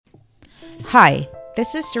Hi,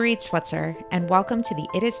 this is Sarit Switzer, and welcome to the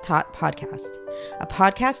It Is Taught podcast, a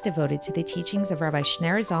podcast devoted to the teachings of Rabbi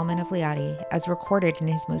Shneur Zalman of Liadi as recorded in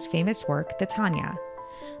his most famous work, the Tanya.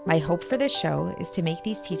 My hope for this show is to make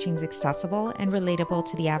these teachings accessible and relatable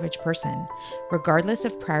to the average person, regardless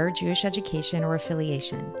of prior Jewish education or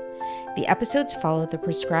affiliation. The episodes follow the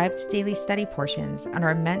prescribed daily study portions and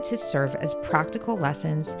are meant to serve as practical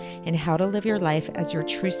lessons in how to live your life as your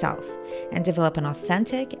true self and develop an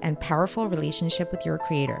authentic and powerful relationship with your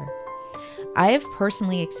Creator. I have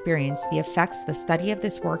personally experienced the effects the study of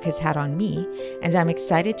this work has had on me, and I'm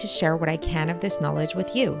excited to share what I can of this knowledge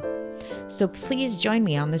with you. So please join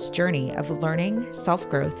me on this journey of learning,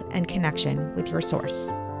 self-growth, and connection with your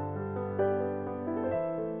source.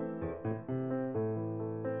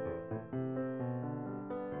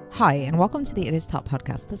 Hi, and welcome to the It Is Taught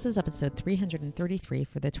podcast. This is episode 333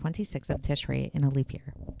 for the 26th of Tishrei in a leap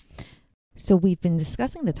year. So we've been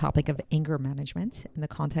discussing the topic of anger management in the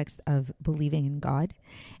context of believing in God,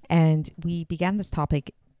 and we began this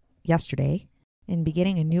topic yesterday in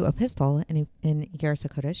beginning a new epistle in Igeres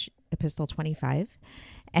HaKodesh, epistle 25.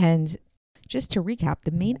 And just to recap,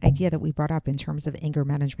 the main idea that we brought up in terms of anger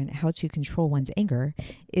management, how to control one's anger,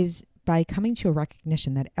 is by coming to a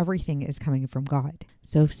recognition that everything is coming from God.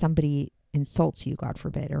 So if somebody insults you, God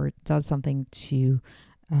forbid, or does something to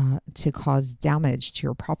cause damage to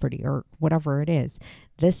your property or whatever it is,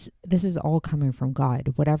 this is all coming from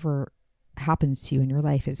God. Whatever happens to you in your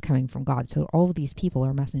life is coming from God. So all of these people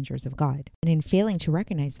are messengers of God. And in failing to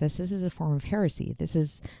recognize this is a form of heresy. This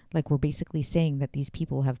is like we're basically saying that these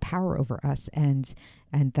people have power over us and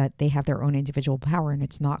that they have their own individual power and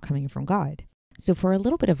it's not coming from God. So for a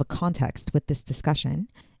little bit of a context with this discussion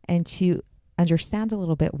and to understand a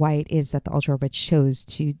little bit why it is that the Alter Rebbe chose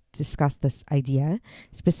to discuss this idea,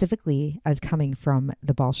 specifically as coming from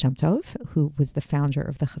the Baal Shem Tov, who was the founder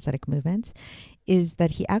of the Hasidic movement, is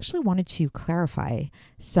that he actually wanted to clarify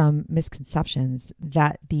some misconceptions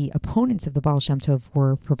that the opponents of the Baal Shem Tov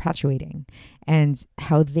were perpetuating and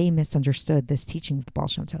how they misunderstood this teaching of the Baal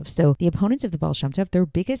Shem Tov. So the opponents of the Baal Shem Tov, their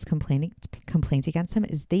biggest complaint against him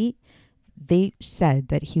is they said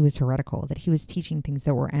that he was heretical, that he was teaching things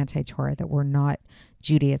that were anti-Torah, that were not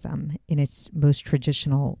Judaism in its most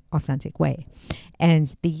traditional, authentic way.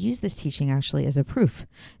 And they used this teaching actually as a proof.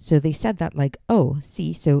 So they said that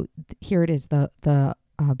so here it is, the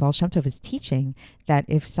Baal Shem Tov is teaching that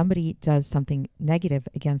if somebody does something negative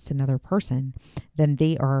against another person, then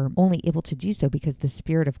they are only able to do so because the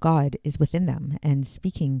Spirit of God is within them and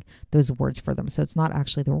speaking those words for them. So it's not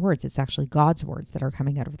actually their words, it's actually God's words that are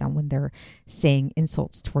coming out of them when they're saying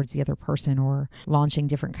insults towards the other person or launching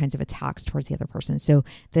different kinds of attacks towards the other person. So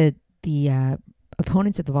the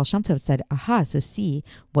opponents of the Baal Shem Tov said, so see,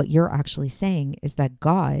 what you're actually saying is that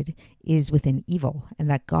God is within evil and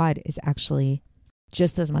that God is actually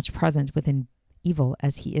just as much present within evil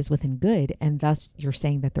as he is within good. And thus you're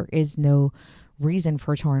saying that there is no reason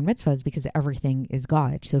for Torah and mitzvahs because everything is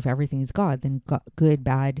God. So if everything is God, then good,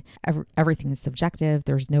 bad, everything is subjective.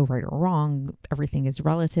 There's no right or wrong. Everything is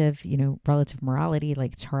relative, relative morality,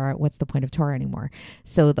 like Torah. What's the point of Torah anymore?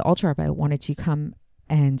 So the Alter Rebbe wanted to come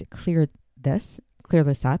and clear this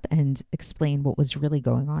up and explain what was really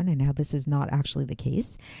going on and how this is not actually the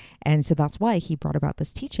case. And so that's why he brought about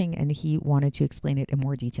this teaching and he wanted to explain it in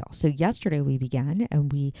more detail. So yesterday we began and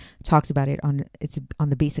we talked about it on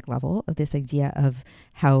the basic level of this idea of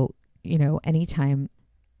how, anytime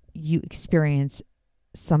you experience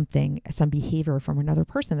some behavior from another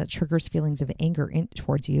person that triggers feelings of anger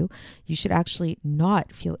towards you, you should actually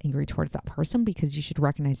not feel angry towards that person because you should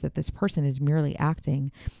recognize that this person is merely acting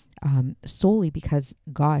solely because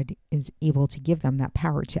God is able to give them that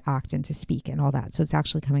power to act and to speak and all that. So it's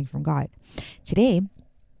actually coming from God. Today,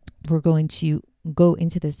 we're going to go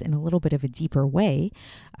into this in a little bit of a deeper way,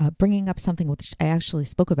 bringing up something which I actually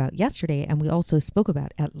spoke about yesterday, and we also spoke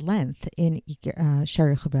about at length in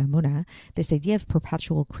Shari Chubah Muna, this idea of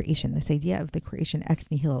perpetual creation, this idea of the creation ex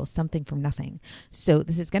nihilo, something from nothing. So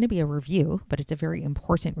this is going to be a review, but it's a very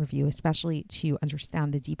important review, especially to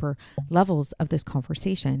understand the deeper levels of this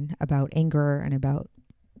conversation about anger and about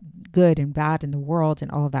good and bad in the world and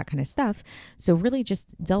all of that kind of stuff. So really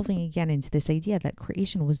just delving again into this idea that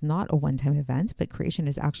creation was not a one-time event, but creation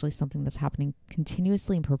is actually something that's happening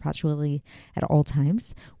continuously and perpetually at all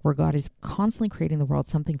times, where God is constantly creating the world,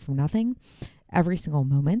 something from nothing, every single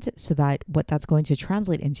moment, so that what that's going to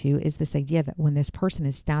translate into is this idea that when this person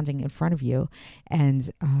is standing in front of you and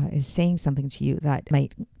is saying something to you that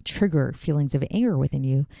might trigger feelings of anger within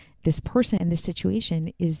you, this person in this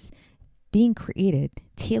situation is being created,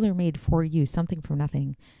 tailor-made for you, something from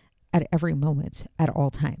nothing, at every moment, at all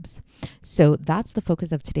times. So that's the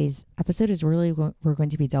focus of today's episode, is really we're going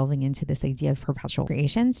to be delving into this idea of perpetual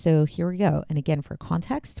creation. So here we go. And again, for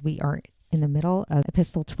context, we are in the middle of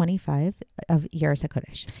Epistle 25 of Yeres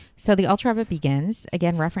HaKodesh. So the Alter Rebbe begins,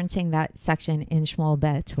 again, referencing that section in Shmuel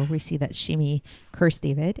Bet, where we see that Shimi cursed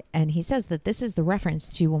David. And he says that this is the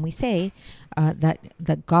reference to when we say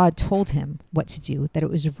that God told him what to do, that it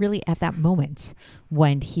was really at that moment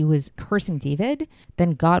when he was cursing David,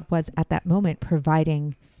 then God was at that moment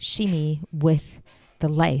providing Shimi with the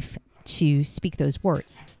life to speak those words.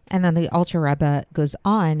 And then the Alter Rebbe goes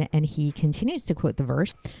on and he continues to quote the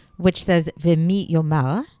verse, which says, V'mi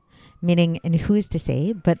yomar, meaning, and who is to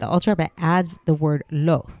say, but the Alter Rebbe adds the word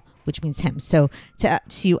lo, which means him. So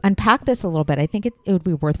to unpack this a little bit, I think it would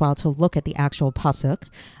be worthwhile to look at the actual pasuk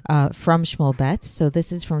from Shmuel Bet. So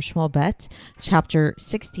this is from Shmuel Bet, chapter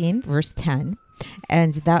 16, verse 10.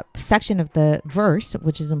 And that section of the verse,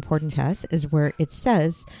 which is important to us, is where it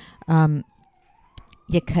says,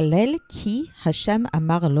 Yekalel ki Hashem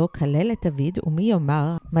amar lo kalel et David umi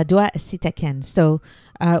yomar madua asita ken. So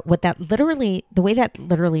the way that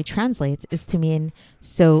literally translates is to mean,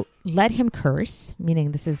 so let him curse,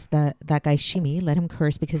 meaning this is that guy Shimi, let him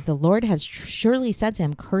curse, because the Lord has surely said to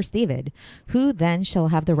him, curse David. Who then shall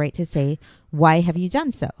have the right to say, why have you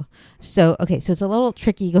done so? So, okay, so it's a little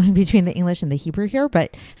tricky going between the English and the Hebrew here,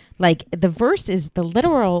 but like the verse is the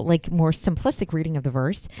literal, like more simplistic reading of the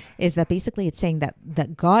verse is that basically it's saying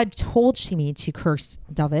that God told Shimi to curse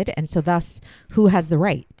David. And so thus who has the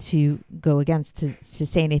right to go against, to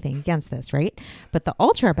say anything against this, right? But the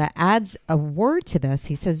Alter Rebbe adds a word to this.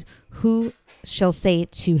 He says, who shall say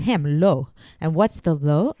to him, lo. And what's the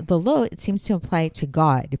lo? The lo, it seems to imply to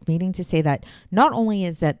God, meaning to say that not only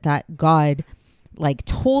is it that God like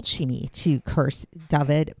told Shimi to curse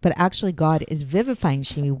David, but actually God is vivifying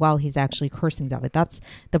Shimi while he's actually cursing David. That's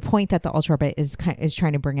the point that the Alter Rebbe is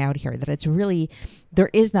trying to bring out here, that it's really, there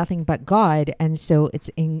is nothing but God. And so it's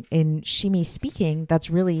in Shimi speaking, that's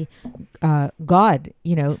really God,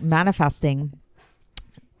 manifesting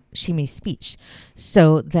Shimi's speech.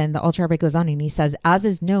 So then the Alter Rebbe goes on and he says, as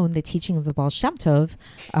is known, the teaching of the Baal Shem Tov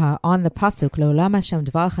on the pasuk Le'olam Hashem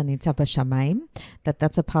Dvarcha Nitzah b'shamayim,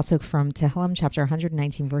 that's a pasuk from Tehillim chapter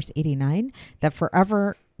 119 verse 89, that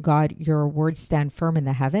forever God, your words stand firm in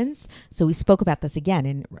the heavens. So we spoke about this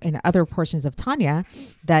again in other portions of Tanya,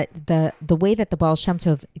 that the way that the Baal Shem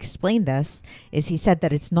Tov explained this is he said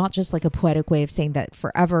that it's not just like a poetic way of saying that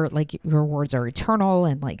forever, like your words are eternal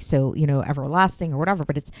and like, so, everlasting or whatever,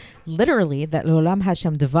 but it's literally that L'olam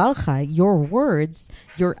Hashem Devalcha, your words,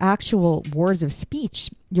 your actual words of speech,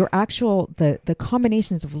 your actual, the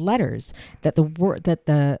combinations of letters that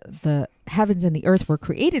the heavens and the earth were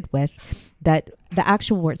created with, that the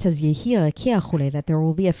actual word says that there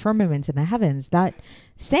will be a firmament in the heavens. That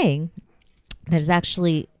saying that is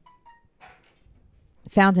actually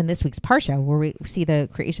found in this week's Parsha, where we see the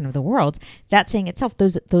creation of the world, that saying itself,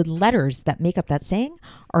 the letters that make up that saying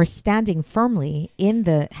are standing firmly in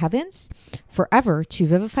the heavens forever to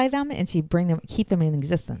vivify them and to keep them in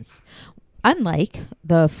existence. Unlike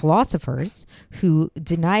the philosophers who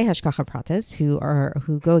deny Hashgacha Pratis,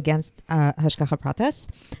 who go against Hashgacha Pratis,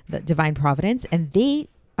 the divine providence, and they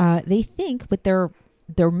think with their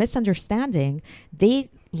misunderstanding, they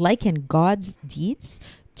liken God's deeds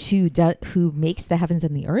who makes the heavens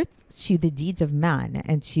and the earth to the deeds of man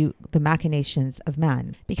and to the machinations of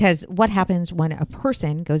man. Because what happens when a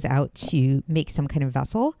person goes out to make some kind of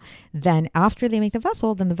vessel, then after they make the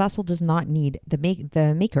vessel, then the vessel does not need the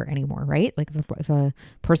maker anymore, right? Like if a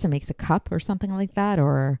person makes a cup or something like that,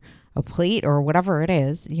 or a plate or whatever it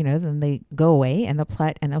is, then they go away and the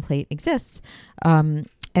plate exists.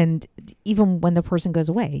 And even when the person goes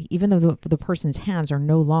away, even though the person's hands are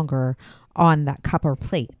no longer on that cup or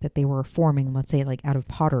plate that they were forming, let's say like out of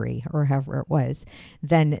pottery or however it was,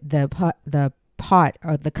 then the pot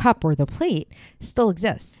or the cup or the plate still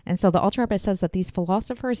exists. And so the Alter Rebbe says that these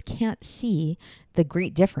philosophers can't see the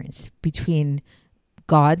great difference between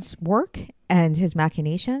God's work and his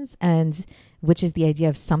machinations, and which is the idea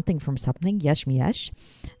of something from something, yesh miyesh,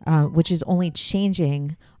 which is only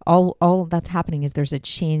changing. All that's happening is there's a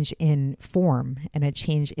change in form and a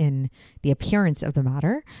change in the appearance of the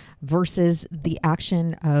matter, versus the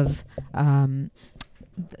action of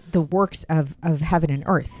the works of heaven and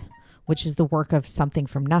earth, which is the work of something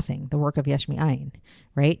from nothing, the work of yesh mi'ayin,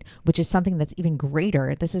 right? Which is something that's even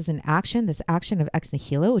greater. This is this action of ex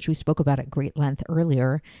nihilo, which we spoke about at great length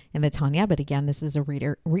earlier in the Tanya. But again, this is a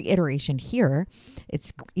reiteration here.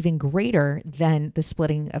 It's even greater than the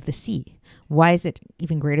splitting of the sea. Why is it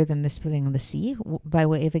even greater than the splitting of the sea? By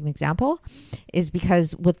way of an example, is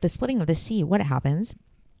because with the splitting of the sea, what happens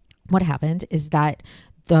what happened is that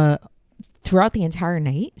throughout the entire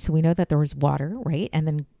night, so we know that there was water, right? And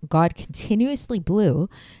then God continuously blew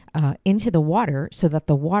into the water so that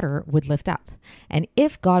the water would lift up. And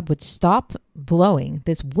if God would stop blowing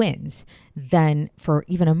this wind, then for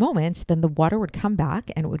even a moment, then the water would come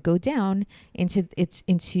back and it would go down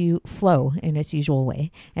into flow in its usual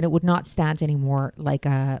way, and it would not stand anymore like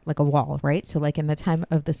a wall, right? So like in the time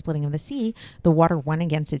of the splitting of the sea, the water went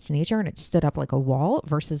against its nature and it stood up like a wall,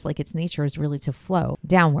 versus like its nature is really to flow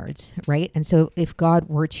downwards, right? And so if God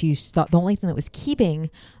were to stop, the only thing that was keeping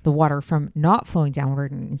the water from not flowing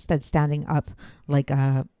downward and instead standing up like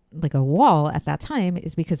a wall at that time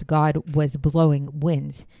is because God was blowing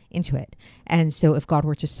wind into it. And so if God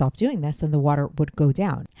were to stop doing this, then the water would go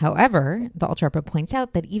down. However, the Alter Rebbe points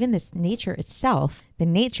out that even this nature itself, the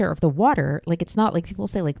nature of the water, like it's not like people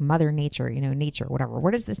say like Mother Nature, nature, whatever.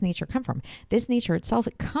 Where does this nature come from? This nature itself,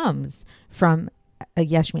 it comes from a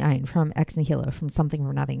yesh me'ayin, from ex nihilo, from something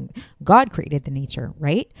from nothing. God created the nature,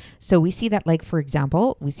 right? So we see that, like, for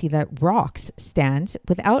example, we see that rocks stand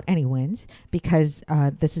without any wind because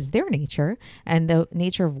this is their nature, and the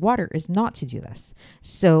nature of water is not to do this.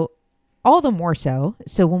 So all the more so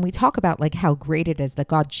when we talk about like how great it is that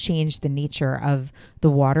God changed the nature of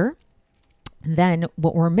the water, then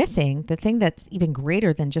what we're missing, the thing that's even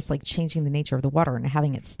greater than just like changing the nature of the water and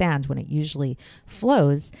having it stand when it usually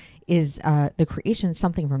flows, is the creation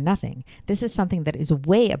something from nothing. This is something that is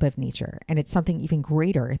way above nature, and it's something even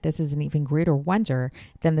greater. This is an even greater wonder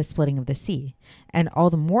than the splitting of the sea. And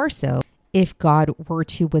all the more so if God were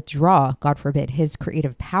to withdraw, God forbid, his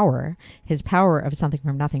creative power, his power of something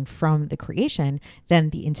from nothing from the creation,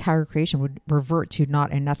 then the entire creation would revert to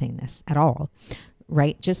not and nothingness at all.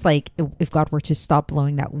 Right? Just like if God were to stop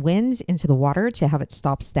blowing that wind into the water to have it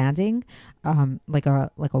stop standing like a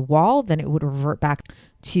wall, then it would revert back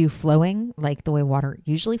to flowing like the way water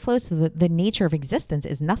usually flows. So the nature of existence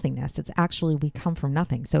is nothingness. It's actually, we come from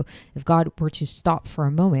nothing. So if God were to stop for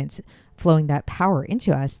a moment flowing that power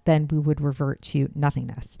into us, then we would revert to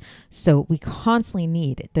nothingness. So we constantly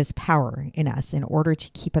need this power in us in order to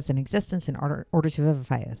keep us in existence, in order to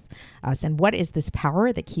vivify us. And what is this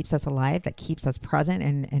power that keeps us alive, that keeps us present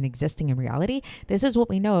and existing in reality? This is what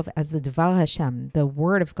we know of as the Dvar Hashem, the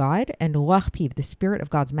word of God, and Ruach Piv, the spirit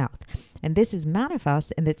of God's mouth. And this is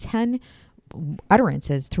manifest in the 10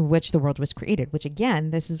 utterances through which the world was created, which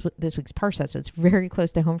again, this is this week's parsha, so it's very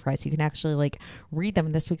close to home for us. You can actually like read them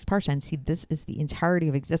in this week's parsha and see this is the entirety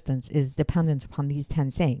of existence is dependent upon these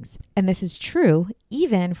 10 sayings. And this is true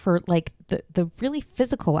even for like the really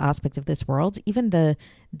physical aspect of this world, even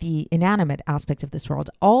the inanimate aspect of this world.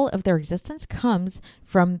 All of their existence comes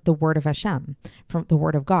from the word of Hashem, from the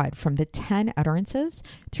word of God, from the 10 utterances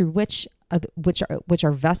through which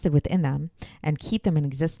are vested within them and keep them in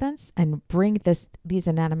existence and bring these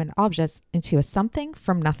inanimate objects into a something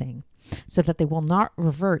from nothing, so that they will not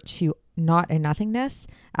revert to not and nothingness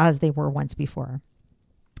as they were once before.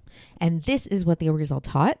 And this is what the Arizal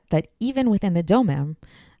taught, that even within the domem,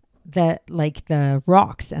 that like the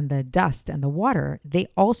rocks and the dust and the water, they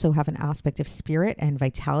also have an aspect of spirit and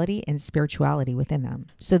vitality and spirituality within them.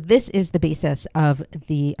 So this is the basis of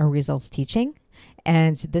the Arizal's teaching.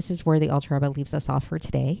 And this is where the Alter Rebbe leaves us off for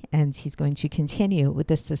today. And he's going to continue with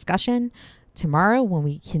this discussion tomorrow when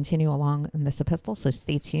we continue along in this epistle. So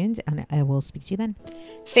stay tuned and I will speak to you then.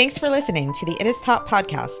 Thanks for listening to the It Is Taught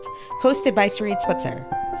podcast, hosted by Sarit Switzer.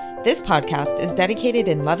 This podcast is dedicated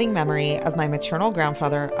in loving memory of my maternal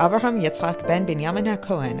grandfather, Avraham Yitzchak ben Binyamin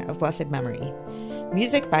HaKohen of blessed memory.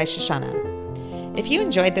 Music by Shoshana. If you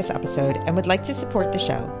enjoyed this episode and would like to support the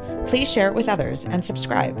show, please share it with others and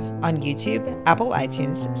subscribe on YouTube, Apple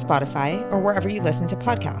iTunes, Spotify, or wherever you listen to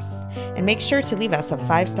podcasts. And make sure to leave us a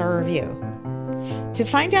 5-star review. To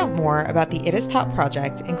find out more about the It Is Taught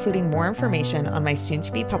project, including more information on my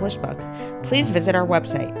soon-to-be published book, please visit our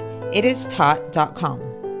website, itistaught.com.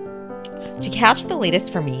 To catch the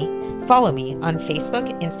latest from me, follow me on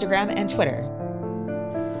Facebook, Instagram, and Twitter.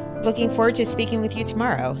 Looking forward to speaking with you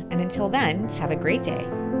tomorrow, and until then, have a great day.